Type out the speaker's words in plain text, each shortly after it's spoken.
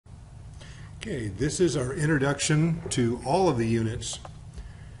Okay, this is our introduction to all of the units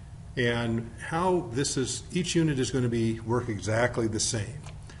and how each unit is going to work exactly the same.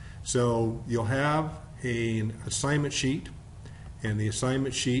 So you'll have an assignment sheet, and the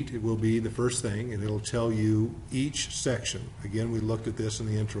assignment sheet, it will be the first thing, and it'll tell you each section. Again, we looked at this in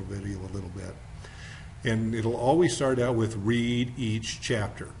the intro video a little bit. And it'll always start out with read each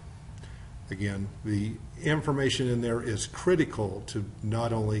chapter. Again, the information in there is critical to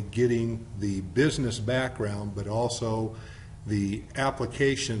not only getting the business background, but also the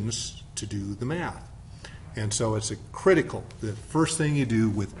applications to do the math. And so it's critical. The first thing you do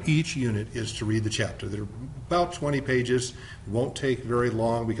with each unit is to read the chapter. They're about 20 pages. It won't take very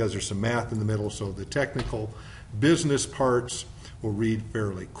long because there's some math in the middle, so the technical business parts will read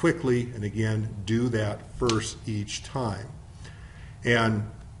fairly quickly, and again, do that first each time. And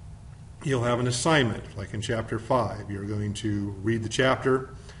you'll have an assignment, like in Chapter 5. You're going to read the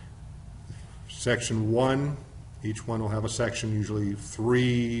chapter, Section 1. Each one will have a section, usually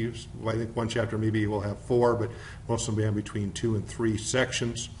 3. I think one chapter maybe will have 4, but most of them have between 2 and 3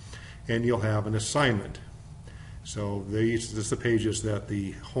 sections. And you'll have an assignment. So this is the pages that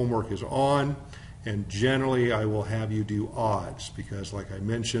the homework is on. And generally, I will have you do odds because, like I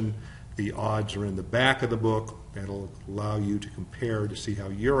mentioned, the odds are in the back of the book. That'll allow you to compare to see how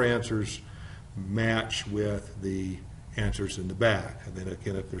your answers match with the answers in the back. And then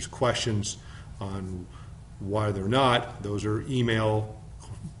again, if there's questions on why they're not, those are email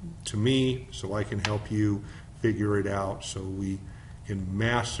to me so I can help you figure it out so we can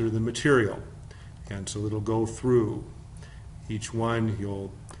master the material. And so it'll go through each one.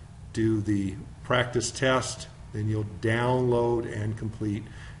 You'll do the practice test, then you'll download and complete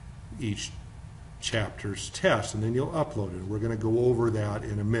each chapter's test, and then you'll upload it. We're going to go over that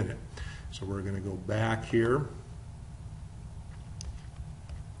in a minute. So we're going to go back here.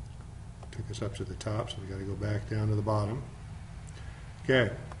 Took us up to the top, so we've got to go back down to the bottom.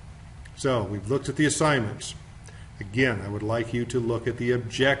 Okay, so we've looked at the assignments. Again, I would like you to look at the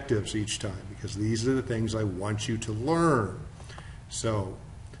objectives each time because these are the things I want you to learn. So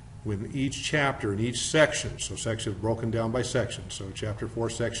with each chapter and each section, so sections broken down by section. So Chapter 4,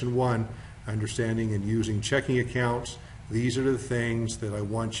 Section 1, understanding and using checking accounts. These are the things that I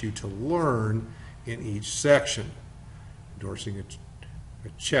want you to learn in each section. Endorsing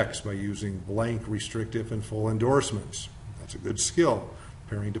checks by using blank, restrictive, and full endorsements. That's a good skill.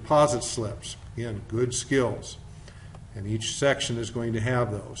 Preparing deposit slips. Again, good skills. And each section is going to have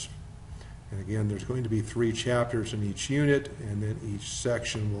those. And again, there's going to be 3 chapters in each unit, and then each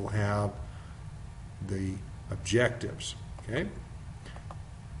section will have the objectives. Okay?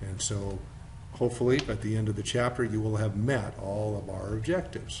 And so hopefully at the end of the chapter you will have met all of our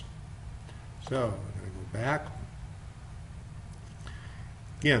objectives. So I'm going to go back.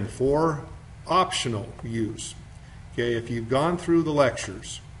 Again, for optional use. Okay, if you've gone through the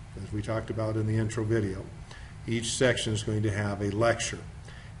lectures, as we talked about in the intro video, each section is going to have a lecture.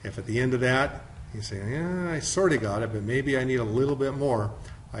 If at the end of that you say, yeah, I sort of got it, but maybe I need a little bit more,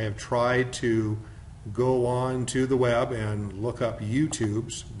 I have tried to go on to the web and look up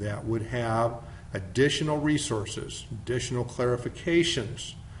YouTubes that would have additional resources, additional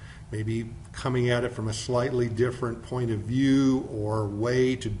clarifications, maybe coming at it from a slightly different point of view or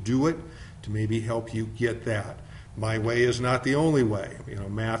way to do it to maybe help you get that. My way is not the only way. You know,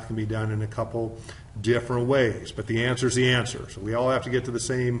 math can be done in a couple different ways, but the answer is the answer. So we all have to get to the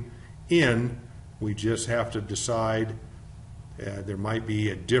same end. We just have to decide there might be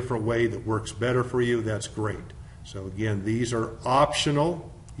a different way that works better for you. That's great. So again, these are optional.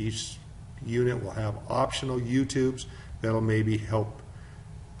 Each unit will have optional YouTubes that'll maybe help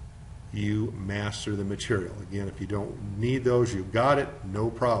you master the material. Again, if you don't need those, you've got it, no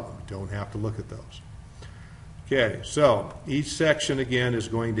problem. You don't have to look at those. Okay, so each section again is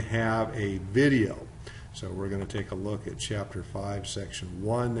going to have a video. So we're going to take a look at Chapter 5, Section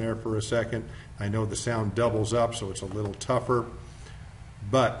 1 there for a second. I know the sound doubles up, so it's a little tougher,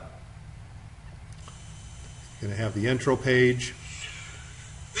 but I'm going to have the intro page.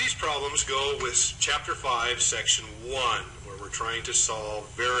 These problems go with Chapter 5, Section 1, where we're trying to solve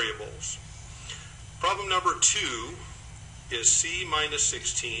variables. Problem number 2 is C minus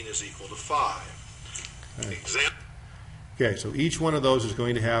 16 is equal to 5. Okay, so each one of those is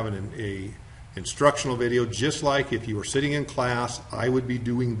going to have an instructional video, just like if you were sitting in class, I would be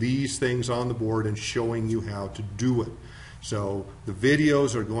doing these things on the board and showing you how to do it. So the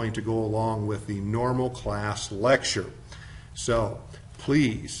videos are going to go along with the normal class lecture. So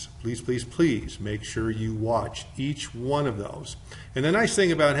please, please, please, please make sure you watch each one of those. And the nice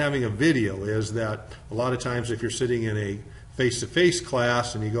thing about having a video is that a lot of times if you're sitting in a face-to-face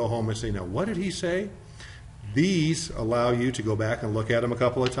class and you go home and say, now what did he say? These allow you to go back and look at them a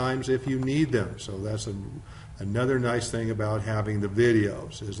couple of times if you need them. So that's another nice thing about having the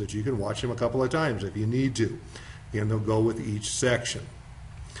videos, is that you can watch them a couple of times if you need to. And they'll go with each section.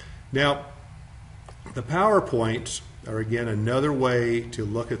 Now, the PowerPoints are, again, another way to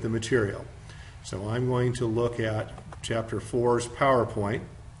look at the material. So I'm going to look at Chapter 4's PowerPoint,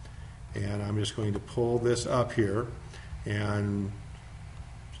 and I'm just going to pull this up here, and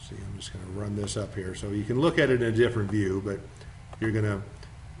see, I'm just going to run this up here. So you can look at it in a different view, but you're going to,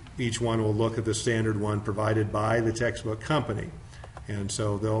 each one will look at the standard one provided by the textbook company. And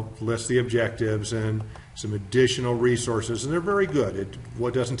so they'll list the objectives and some additional resources, and they're very good.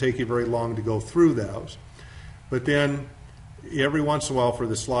 It doesn't take you very long to go through those. But then every once in a while for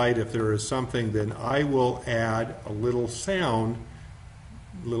the slide, if there is something, then I will add a little sound,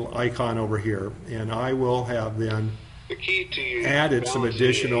 little icon over here, and I will have then added some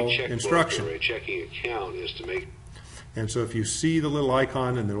additional instruction. And so if you see the little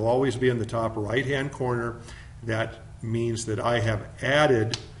icon, and it'll always be in the top right-hand corner, that means that I have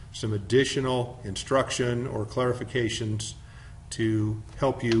added some additional instruction or clarifications to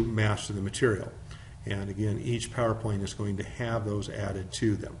help you master the material. And again, each PowerPoint is going to have those added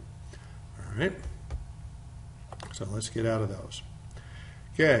to them. All right. So let's get out of those.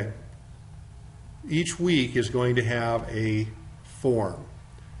 Okay. Each week is going to have a form.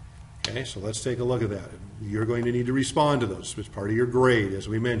 Okay, so let's take a look at that. You're going to need to respond to those. It's part of your grade, as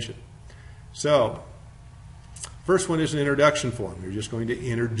we mentioned. So, first one is an introduction form. You're just going to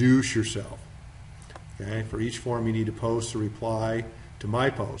introduce yourself. Okay, for each form you need to post a reply to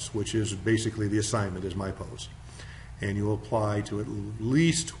my post, which is basically the assignment is my post. And you will apply to at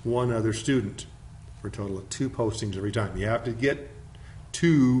least one other student for a total of 2 postings every time. You have to get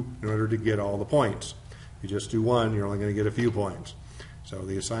 2 in order to get all the points. If you just do 1, you're only going to get a few points. So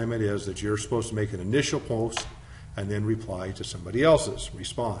the assignment is that you're supposed to make an initial post and then reply to somebody else's,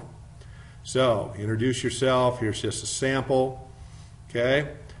 respond. So introduce yourself, here's just a sample,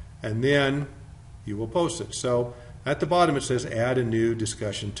 okay, and then you will post it. So at the bottom it says add a new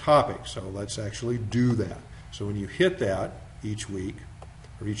discussion topic, so let's actually do that. So when you hit that each week,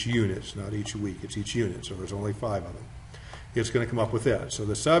 or each unit, it's not each week, it's each unit, so there's only 5 of them, it's going to come up with that. So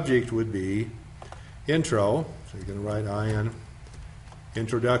the subject would be intro, so you're going to write IN,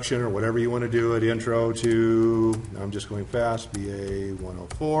 introduction, or whatever you want to do it, intro to, I'm just going fast, BA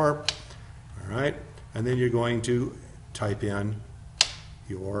 104, all right, and then you're going to type in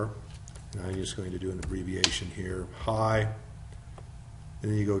your, and I'm just going to do an abbreviation here, hi,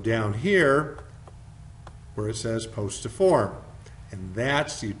 and then you go down here where it says post to form, and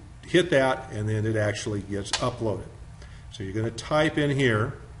that's, you hit that, and then it actually gets uploaded. So you're going to type in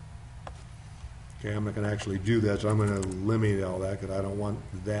here. Okay, I'm not going to actually do that, so I'm going to eliminate all that because I don't want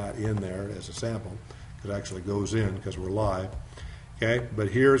that in there as a sample, because it actually goes in because we're live. Okay, but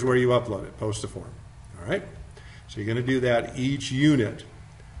here's where you upload it, post to form. All right, so you're going to do that each unit,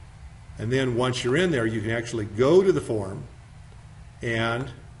 and then once you're in there, you can actually go to the form,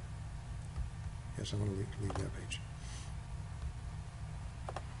 and yes, I'm going to leave that page.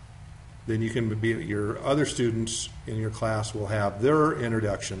 Then you can be, your other students in your class will have their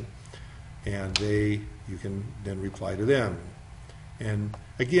introduction, and you can then reply to them. And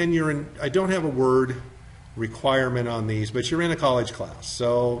again, I don't have a word requirement on these, but you're in a college class,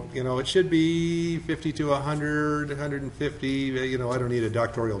 so it should be 50 to 100, 150. I don't need a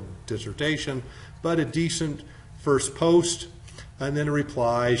doctoral dissertation, but a decent first post, and then a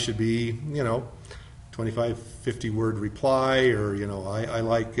reply should be 25, 50 word reply, or I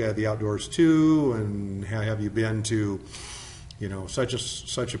like the outdoors too, and how have you been to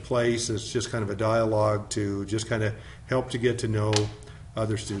such a place. It's just kind of a dialogue to just kind of help to get to know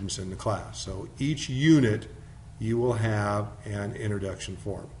other students in the class. So each unit you will have an introduction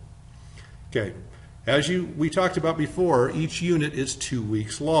form. Okay, as we talked about before, each unit is 2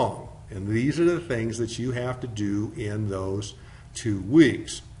 weeks long, and these are the things that you have to do in those 2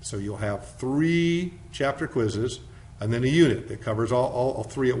 weeks. So you'll have 3 chapter quizzes and then a unit that covers all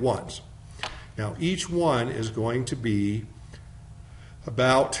 3 at once. Now each one is going to be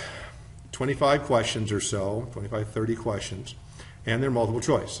about 25 questions or so, 25, 30 questions, and they're multiple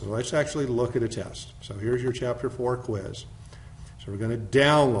choice. So let's actually look at a test. So here's your Chapter 4 quiz. So we're going to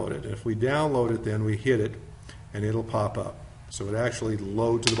download it. If we download it, then we hit it, and it'll pop up. So it actually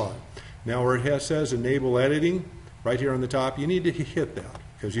loads to the bottom. Now where it says Enable Editing, right here on the top, you need to hit that,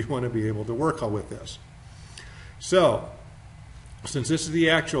 because you want to be able to work with this. So, since this is the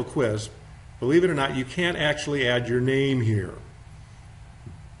actual quiz, believe it or not, you can't actually add your name here.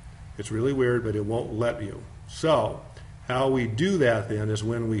 It's really weird, but it won't let you. So, How we do that then is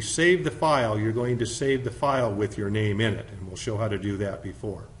when we save the file, you're going to save the file with your name in it, and we'll show how to do that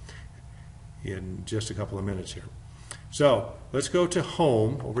before in just a couple of minutes here. So let's go to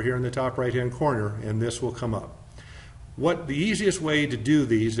Home over here in the top right hand corner, and this will come up. The easiest way to do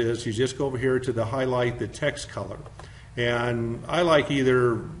these is you just go over here to the highlight the text color, and I like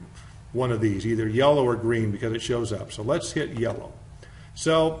either one of these, either yellow or green, because it shows up. So let's hit yellow.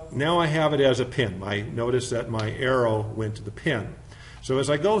 So now I have it as a pin. Notice that my arrow went to the pin. So as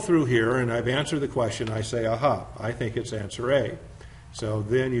I go through here and I've answered the question, I say, aha, I think it's answer A. So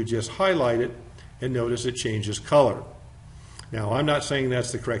then you just highlight it and notice it changes color. Now I'm not saying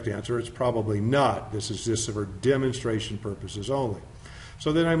that's the correct answer. It's probably not. This is just for demonstration purposes only.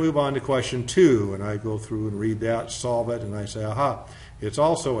 So then I move on to question 2 and I go through and read that, solve it, and I say, aha, it's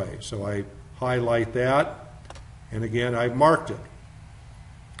also A. So I highlight that, and again I've marked it.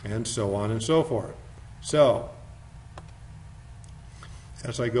 And so on and so forth. So,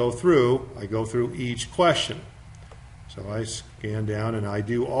 as I go through each question. So I scan down and I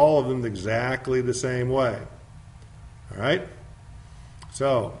do all of them exactly the same way. All right?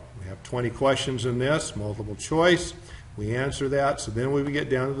 So, we have 20 questions in this, multiple choice. We answer that, so then when we get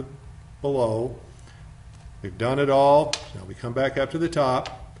down to the below, we've done it all. Now we come back up to the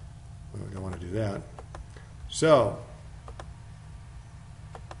top. Well, we don't want to do that. So,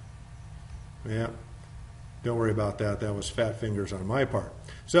 yeah, don't worry about that. That was fat fingers on my part.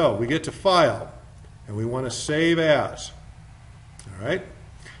 So we get to File, and we want to Save As. All right.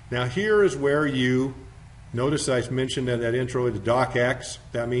 Now here is where you notice I mentioned in that intro to docx.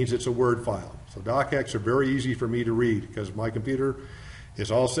 That means it's a Word file. So docx are very easy for me to read because my computer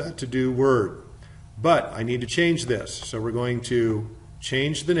is all set to do Word. But I need to change this. So we're going to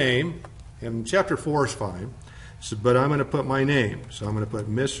change the name, and chapter 4 is fine. So, but I'm going to put my name. So I'm going to put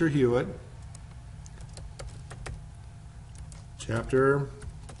Mr. Hughitt. Chapter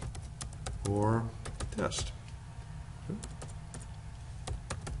 4 test.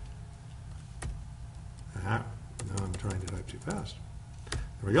 Now I'm trying to type too fast. There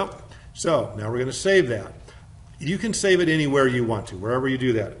we go. So now we're going to save that. You can save it anywhere you want to, wherever you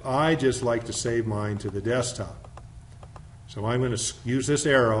do that. I just like to save mine to the desktop. So I'm going to use this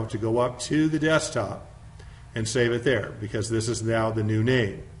arrow to go up to the desktop and save it there, because this is now the new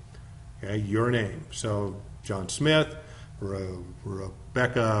name. Okay, your name. So John Smith,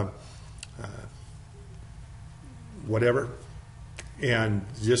 Rebecca, whatever, and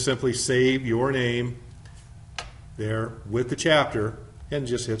just simply save your name there with the chapter and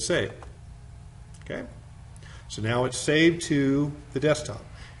just hit save. Okay, so now it's saved to the desktop,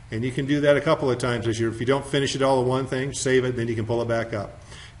 and you can do that a couple of times this year. If you don't finish it all in one thing, save it, then you can pull it back up.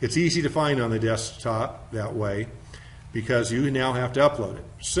 It's easy to find on the desktop that way because you now have to upload it.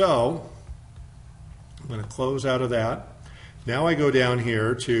 So I'm going to close out of that. Now I go down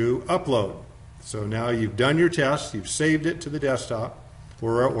here to Upload. So now you've done your test, you've saved it to the desktop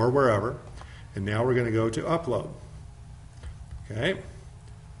or wherever, and now we're going to go to Upload. Okay,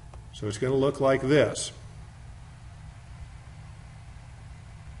 so it's going to look like this.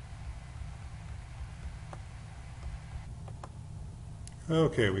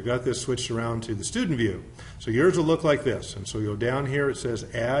 Okay, we've got this switched around to the student view. So yours will look like this, and so you'll go down here, it says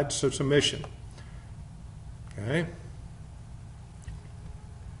Add Submission. Okay.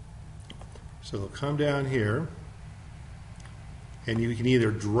 So they'll come down here, and you can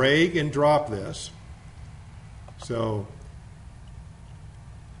either drag and drop this. So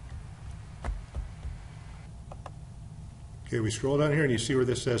okay, we scroll down here and you see where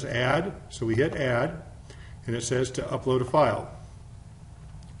this says Add. So we hit Add, and it says to upload a file.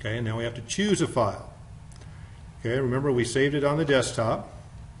 Okay, and now we have to choose a file. Okay, remember we saved it on the desktop,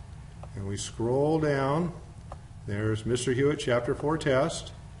 and we scroll down. There's Mr. Hughitt Chapter 4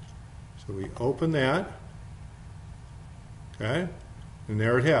 test. So we open that, okay, and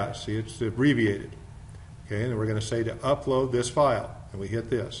there it has. See, it's abbreviated. Okay, and then we're going to say to upload this file, and we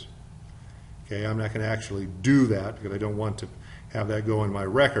hit this. Okay, I'm not going to actually do that because I don't want to have that go in my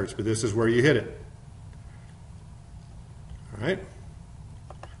records, but this is where you hit it. All right,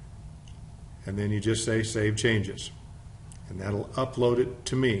 and then you just say Save Changes, and that'll upload it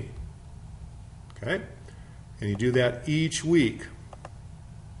to me. Okay, and you do that each week.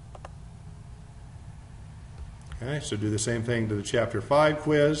 Okay, so do the same thing to the Chapter 5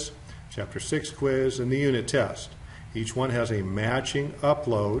 quiz, Chapter 6 quiz, and the unit test. Each one has a matching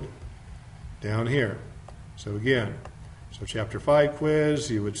upload down here. So again, so Chapter 5 quiz,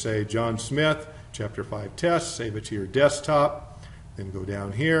 you would say John Smith, Chapter 5 test, save it to your desktop, then go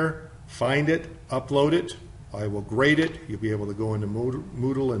down here, find it, upload it. I will grade it. You'll be able to go into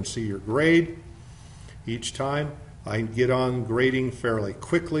Moodle and see your grade each time. I get on grading fairly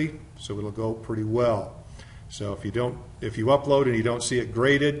quickly, so it'll go pretty well. So if you upload and you don't see it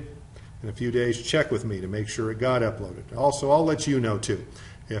graded in a few days, check with me to make sure it got uploaded. Also, I'll let you know too.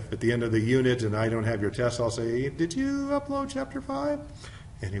 If at the end of the unit and I don't have your test, I'll say, did you upload chapter 5?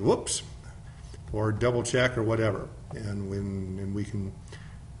 And you, whoops, or double check or whatever. And we can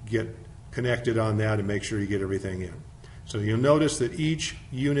get connected on that and make sure you get everything in. So you'll notice that each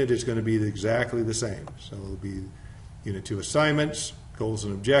unit is going to be exactly the same. So it'll be Unit 2 assignments, goals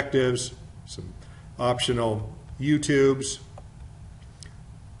and objectives, some optional YouTubes,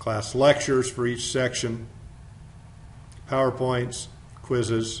 class lectures for each section, PowerPoints,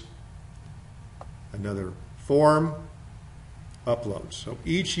 quizzes, another form, uploads. So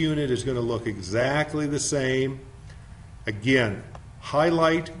each unit is going to look exactly the same. Again,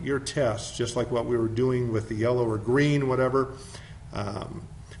 highlight your tests, just like what we were doing with the yellow or green, whatever.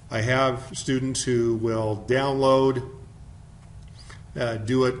 I have students who will download,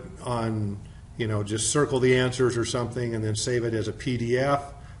 do it on, just circle the answers or something and then save it as a PDF.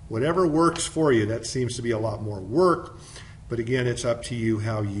 Whatever works for you. That seems to be a lot more work, but again, it's up to you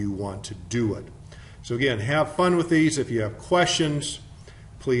how you want to do it. So again, have fun with these. If you have questions,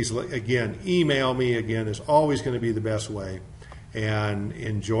 please, again, email me. Again, is always going to be the best way. And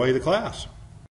enjoy the class.